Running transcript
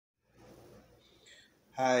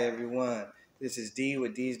Hi everyone, this is D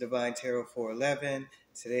with D's Divine Tarot 411.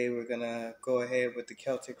 Today we're going to go ahead with the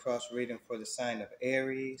Celtic Cross reading for the sign of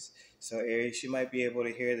Aries. So Aries, you might be able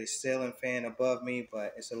to hear the ceiling fan above me,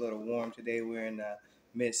 but it's a little warm today. We're in the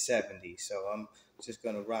mid 70s, so I'm just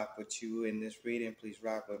going to rock with you in this reading. Please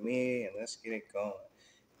rock with me and let's get it going.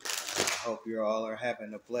 I hope you all are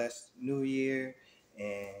having a blessed new year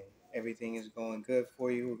and everything is going good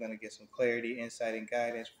for you. We're going to get some clarity, insight, and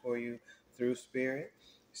guidance for you through Spirit.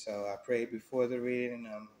 So I prayed before the reading.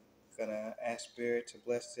 I'm going to ask Spirit to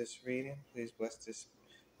bless this reading. Please bless this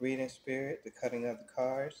reading, Spirit, the cutting of the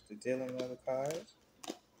cards, the dealing of the cards.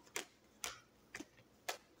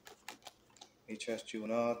 We trust you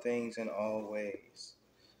in all things and all ways.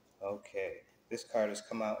 Okay, this card has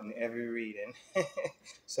come out in every reading.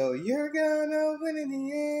 So you're gonna win in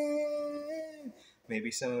the end.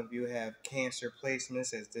 Maybe some of you have Cancer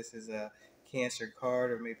placements, as this is a Cancer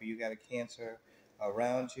card, or maybe you got a Cancer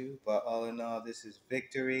around you. But all in all, this is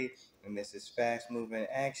victory, and this is fast moving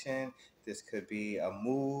action. This could be a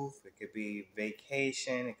move, it could be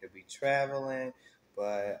vacation, it could be traveling.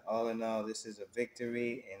 But all in all, this is a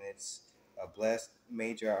victory, and it's a blessed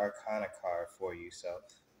major arcana card for you. So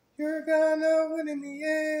you're gonna win in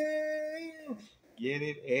the end. Get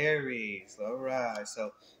it, Aries. All right.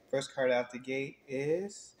 So first card out the gate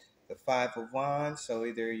is the Five of Wands. So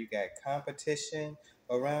either you got competition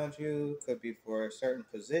around you, could be for a certain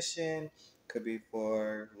position, could be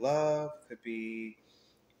for love, could be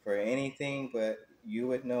for anything, but you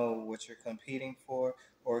would know what you're competing for,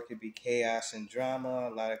 or it could be chaos and drama,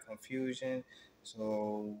 a lot of confusion.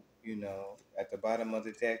 So, at the bottom of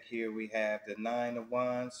the deck here, we have the Nine of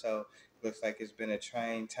Wands. So, looks like it's been a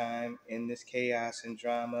trying time in this chaos and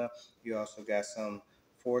drama. You also got some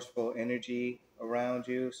forceful energy around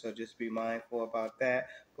you, so just be mindful about that.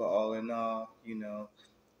 But all in all,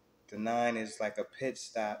 the 9 is like a pit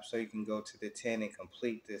stop so you can go to the 10 and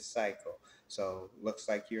complete this cycle. So looks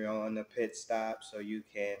like you're on the pit stop so you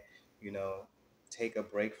can, you know, take a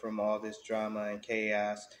break from all this drama and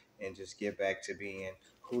chaos and just get back to being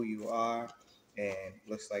who you are. And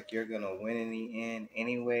looks like you're going to win in the end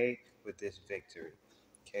anyway with this victory.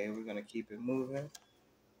 Okay, we're going to keep it moving.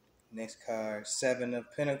 Next card, Seven of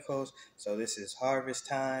Pentacles. So this is harvest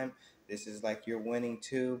time. This is like you're winning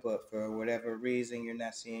too, but for whatever reason, you're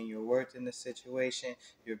not seeing your worth in the situation.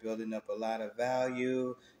 You're building up a lot of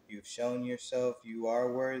value. You've shown yourself you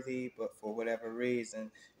are worthy, but for whatever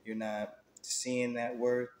reason, you're not seeing that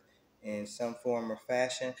worth in some form or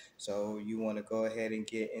fashion. So you want to go ahead and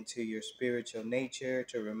get into your spiritual nature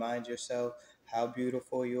to remind yourself how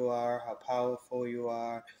beautiful you are, how powerful you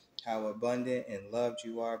are, how abundant and loved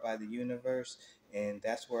you are by the universe. And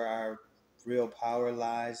that's where our real power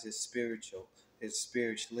lies, is spiritual. It's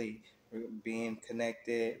spiritually being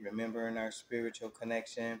connected, remembering our spiritual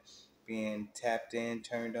connection, being tapped in,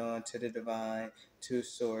 turned on to the divine, to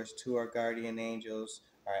source, to our guardian angels,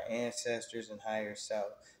 our ancestors, and higher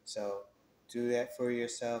self. So do that for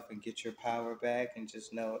yourself and get your power back, and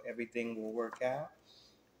just know everything will work out.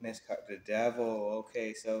 Next card, the devil.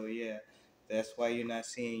 Okay, so yeah, that's why you're not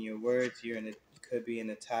seeing your words. You could be in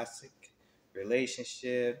a toxic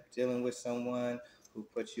relationship, dealing with someone who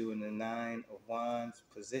puts you in the Nine of Wands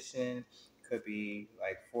position. Could be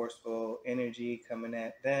like forceful energy coming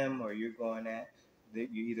at them, or you're going at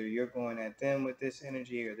them with this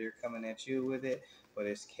energy, or they're coming at you with it. But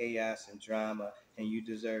it's chaos and drama, and you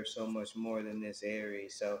deserve so much more than this,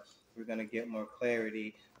 Aries. So we're gonna get more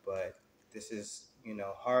clarity, but this is,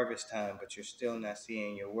 harvest time, but you're still not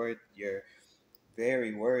seeing your worth. You're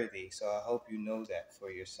very worthy. So I hope you know that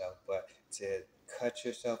for yourself. But to cut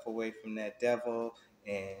yourself away from that devil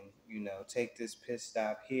and, take this pit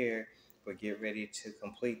stop here, but get ready to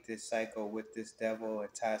complete this cycle with this devil and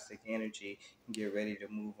toxic energy and get ready to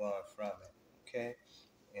move on from it. Okay?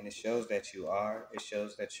 And it shows that you are. It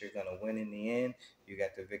shows that you're going to win in the end. You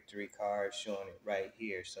got the victory card showing it right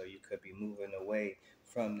here. So you could be moving away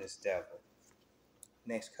from this devil.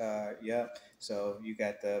 Next card, yep. So you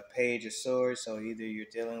got the Page of Swords. So either you're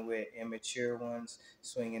dealing with immature ones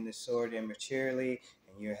swinging the sword immaturely,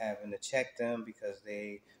 and you're having to check them because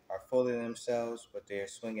they are full of themselves, but they're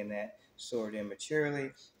swinging that sword immaturely.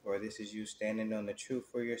 Or this is you standing on the truth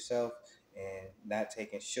for yourself and not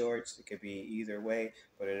taking shorts. It could be either way,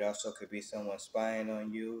 but it also could be someone spying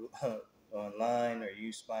on you online, or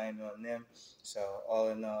you spying on them. So all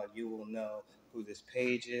in all, you will know who this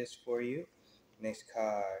page is for you. Next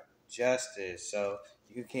card, Justice. So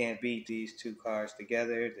you can't beat these two cards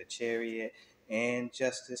together, the Chariot and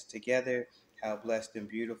Justice together. How blessed and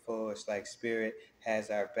beautiful. It's like Spirit has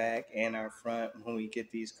our back and our front when we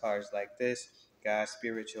get these cards like this. God's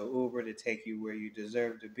spiritual Uber to take you where you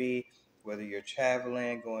deserve to be, whether you're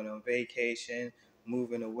traveling, going on vacation,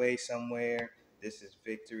 moving away somewhere. This is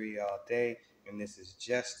victory all day, and this is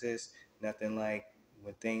justice. Nothing like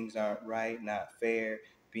when things aren't right, not fair,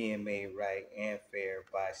 being made right and fair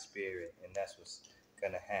by spirit. And that's what's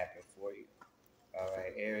going to happen for you. All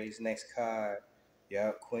right, Aries, next card.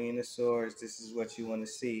 Yup, Queen of Swords. This is what you want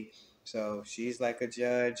to see. So she's like a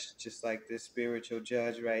judge, just like this spiritual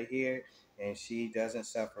judge right here, and she doesn't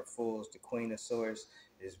suffer fools. The Queen of Swords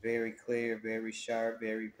is very clear, very sharp,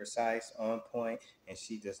 very precise, on point, and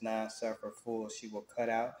she does not suffer fools. She will cut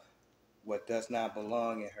out what does not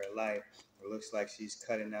belong in her life. It looks like she's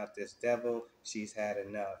cutting out this devil. She's had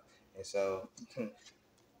enough. And so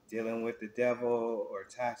dealing with the devil or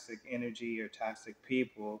toxic energy or toxic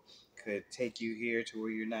people could take you here to where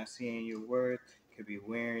you're not seeing your worth, could be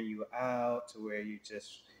wearing you out to where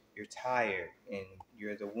you're tired and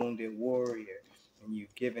you're the wounded warrior and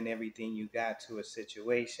you've given everything you got to a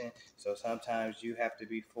situation. So sometimes you have to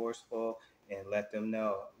be forceful and let them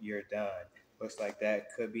know you're done. Looks like that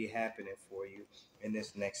could be happening for you in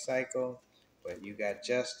this next cycle. But you got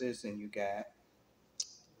justice and you got,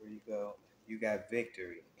 where you go, you got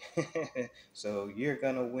victory. So you're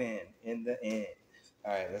gonna win in the end.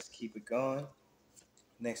 All right, let's keep it going.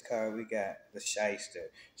 Next card we got the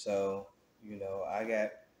shyster. So I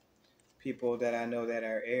got people that I know that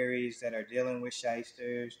are Aries that are dealing with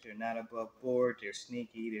shysters. They're not above board. They're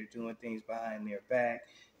sneaky. They're doing things behind their back,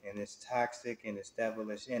 and it's toxic and it's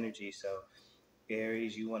devilish energy. So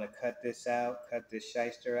Aries, you want to cut this out, cut this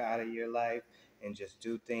shyster out of your life, and just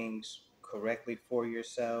do things correctly for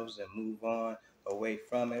yourselves and move on away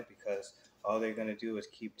from it, because all they're going to do is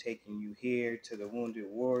keep taking you here to the wounded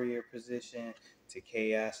warrior position, to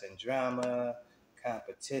chaos and drama,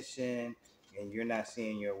 competition, and you're not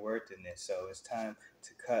seeing your worth in this. So it's time to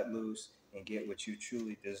cut loose and get what you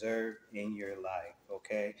truly deserve in your life,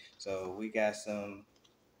 okay? So we got some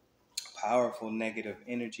powerful negative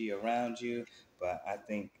energy around you, but I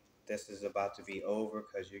think this is about to be over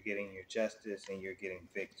because you're getting your justice and you're getting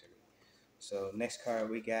victory. So next card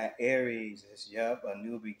we got Aries. It's a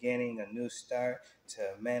new beginning, a new start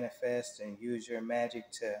to manifest and use your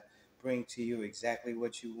magic to bring to you exactly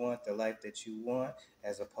what you want, the life that you want,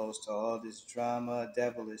 as opposed to all this drama,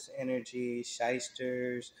 devilish energy,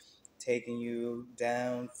 shysters, taking you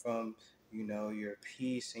down from, your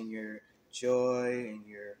peace and your joy and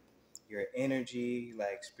your energy,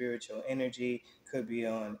 like spiritual energy, could be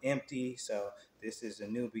on empty. So this is a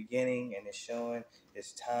new beginning, and it's showing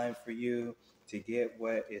it's time for you to get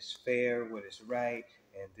what is fair, what is right,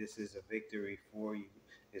 and this is a victory for you.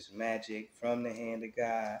 It's magic from the hand of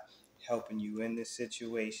God helping you in this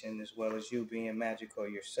situation, as well as you being magical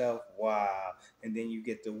yourself. Wow. And then you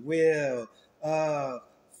get the wheel of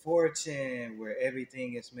fortune, where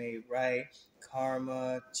everything is made right,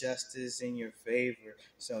 karma, justice in your favor.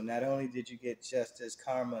 So not only did you get justice,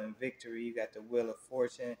 karma, and victory, you got the wheel of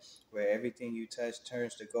fortune, where everything you touch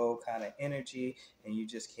turns to gold kind of energy, and you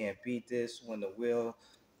just can't beat this. When the wheel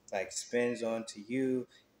like spins onto you,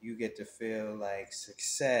 you get to feel like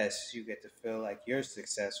success. You get to feel like you're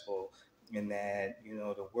successful, and that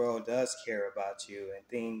the world does care about you, and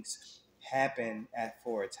things happen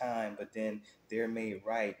for a time, but then they're made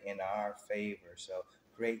right in our favor. So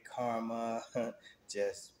great karma,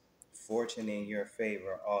 just fortune in your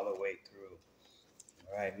favor all the way through.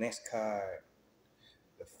 All right, next card,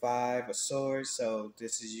 the Five of Swords. So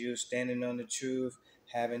this is you standing on the truth,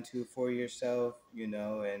 having to for yourself,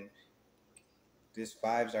 and these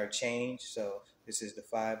fives are changed. So this is the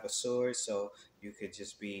Five of Swords. So you could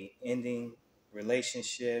just be ending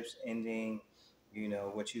relationships, ending,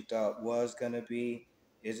 what you thought was gonna be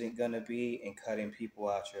isn't gonna be, and cutting people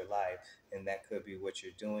out your life. And that could be what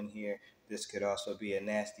you're doing here. This could also be a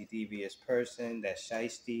nasty, devious person that's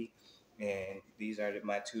shisty. And these are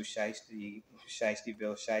my two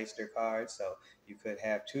Shistyville shyster cards. So you could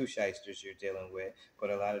have two shysters you're dealing with, but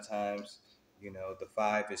a lot of times, the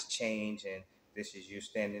five is change, and this is you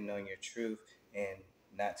standing on your truth and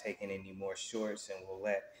not taking any more shorts, and will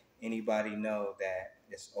let anybody know that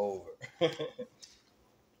it's over.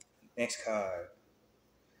 Next card,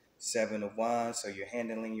 Seven of Wands. So you're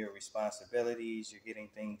handling your responsibilities. You're getting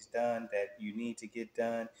things done that you need to get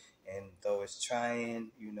done. And though it's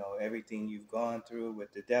trying, everything you've gone through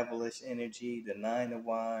with the devilish energy, the Nine of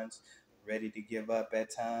Wands, ready to give up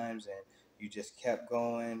at times, and you just kept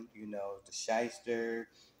going, the shyster,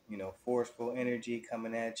 forceful energy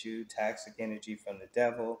coming at you, toxic energy from the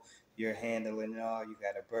devil. You're handling it all. You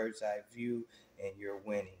got a bird's eye view, and you're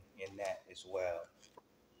winning in that as well.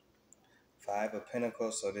 Five of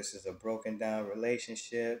Pentacles. So this is a broken down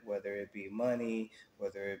relationship, whether it be money,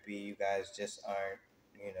 whether it be you guys just aren't,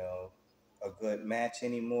 you know, a good match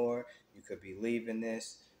anymore. You could be leaving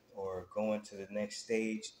this or going to the next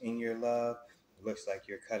stage in your love. It looks like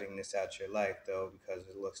you're cutting this out your life though, because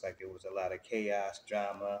it looks like it was a lot of chaos,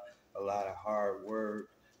 drama, a lot of hard work,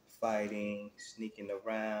 fighting, sneaking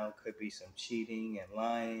around, could be some cheating and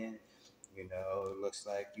lying. You know, it looks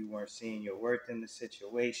like you weren't seeing your worth in the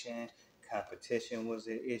situation. Competition was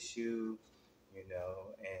an issue, you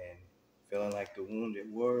know, and feeling like the wounded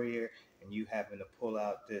warrior, and you having to pull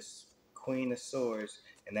out this Queen of Swords,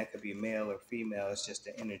 and that could be male or female. It's just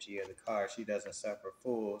the energy of the card. She doesn't suffer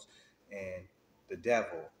fools, and the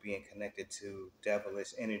devil being connected to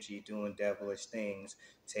devilish energy, doing devilish things,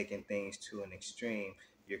 taking things to an extreme.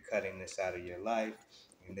 You're cutting this out of your life,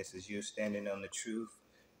 and this is you standing on the truth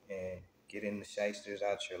and getting the shysters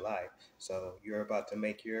out your life. So you're about to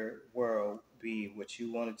make your world be what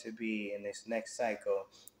you want it to be in this next cycle.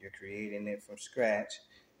 You're creating it from scratch.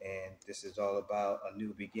 And this is all about a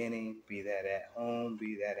new beginning, be that at home,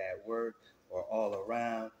 be that at work, or all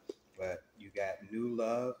around. But you got new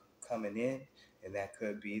love coming in, and that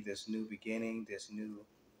could be this new beginning, this new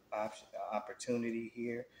opportunity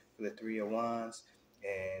here for the Three of Wands.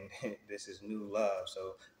 And this is new love.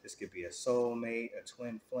 So this could be a soulmate, a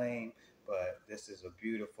twin flame, but this is a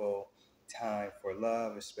beautiful time for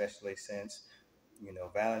love, especially since, you know,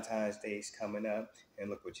 Valentine's Day is coming up, and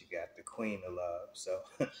look what you got, the Queen of Love. So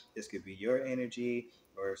this could be your energy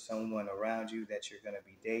or someone around you that you're going to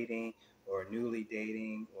be dating or newly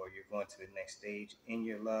dating, or you're going to the next stage in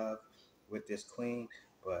your love with this Queen.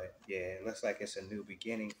 But yeah, it looks like it's a new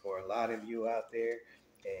beginning for a lot of you out there,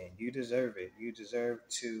 and you deserve it. You deserve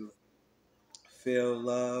to feel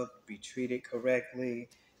love, be treated correctly,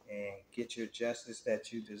 and get your justice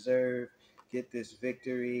that you deserve. Get this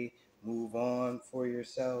victory, move on for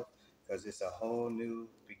yourself, because it's a whole new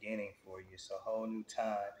beginning for you. It's a whole new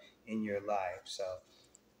time in your life. So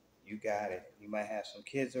you got it. You might have some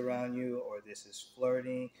kids around you, or this is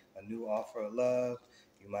flirting, a new offer of love.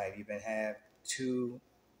 You might even have two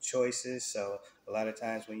choices. So a lot of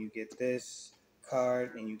times when you get this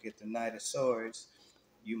card and you get the Knight of Swords,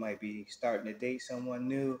 you might be starting to date someone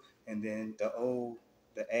new, and then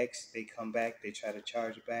the ex, they come back, they try to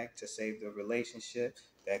charge back to save the relationship.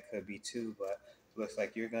 That could be two, but it looks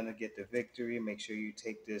like you're going to get the victory. Make sure you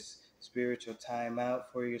take this spiritual time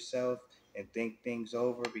out for yourself and think things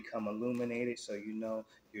over, become illuminated, so you know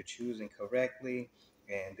you're choosing correctly.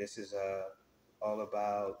 And this is all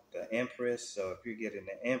about the Empress. So if you're getting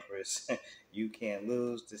the Empress, you can't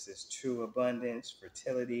lose. This is true abundance,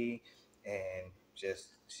 fertility, and just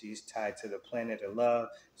she's tied to the planet of love.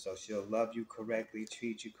 So she'll love you correctly,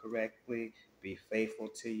 treat you correctly, be faithful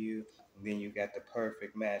to you. And then you got the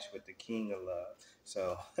perfect match with the King of Love.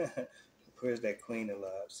 So where's that Queen of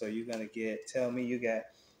Love? So you're gonna tell me you got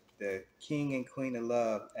the King and Queen of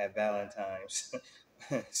Love at Valentine's.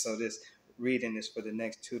 So this reading is for the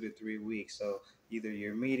next 2 to 3 weeks. So either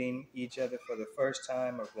you're meeting each other for the first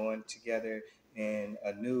time, or going together in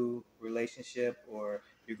a new relationship, or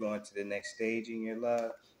you're going to the next stage in your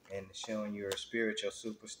love and showing you're a spiritual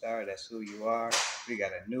superstar. That's who you are. We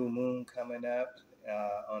got a new moon coming up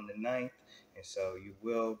on the 9th. And so you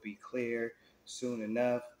will be clear soon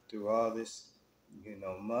enough through all this, you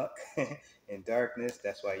know, muck and darkness.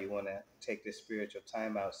 That's why you want to take this spiritual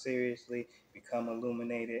time out seriously, become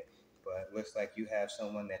illuminated. But it looks like you have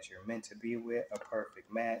someone that you're meant to be with, a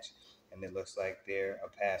perfect match, and it looks like they're a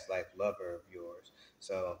past life lover of yours.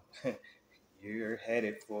 So you're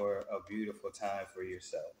headed for a beautiful time for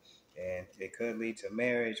yourself. And it could lead to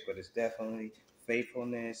marriage, but it's definitely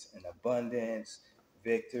faithfulness and abundance,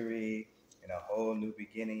 victory, and a whole new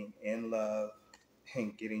beginning in love,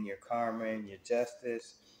 and getting your karma and your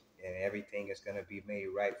justice, and everything is going to be made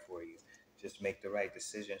right for you. Just make the right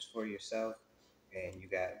decisions for yourself. And you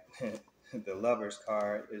got the Lover's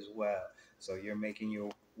card as well. So you're making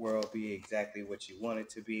your world be exactly what you want it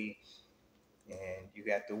to be, and you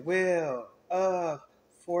got the Wheel of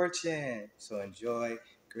Fortune. So enjoy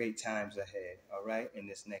great times ahead, all right, in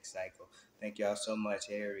this next cycle. Thank y'all so much,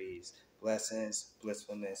 Aries. Blessings,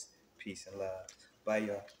 blissfulness, peace, and love. Bye,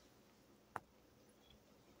 y'all.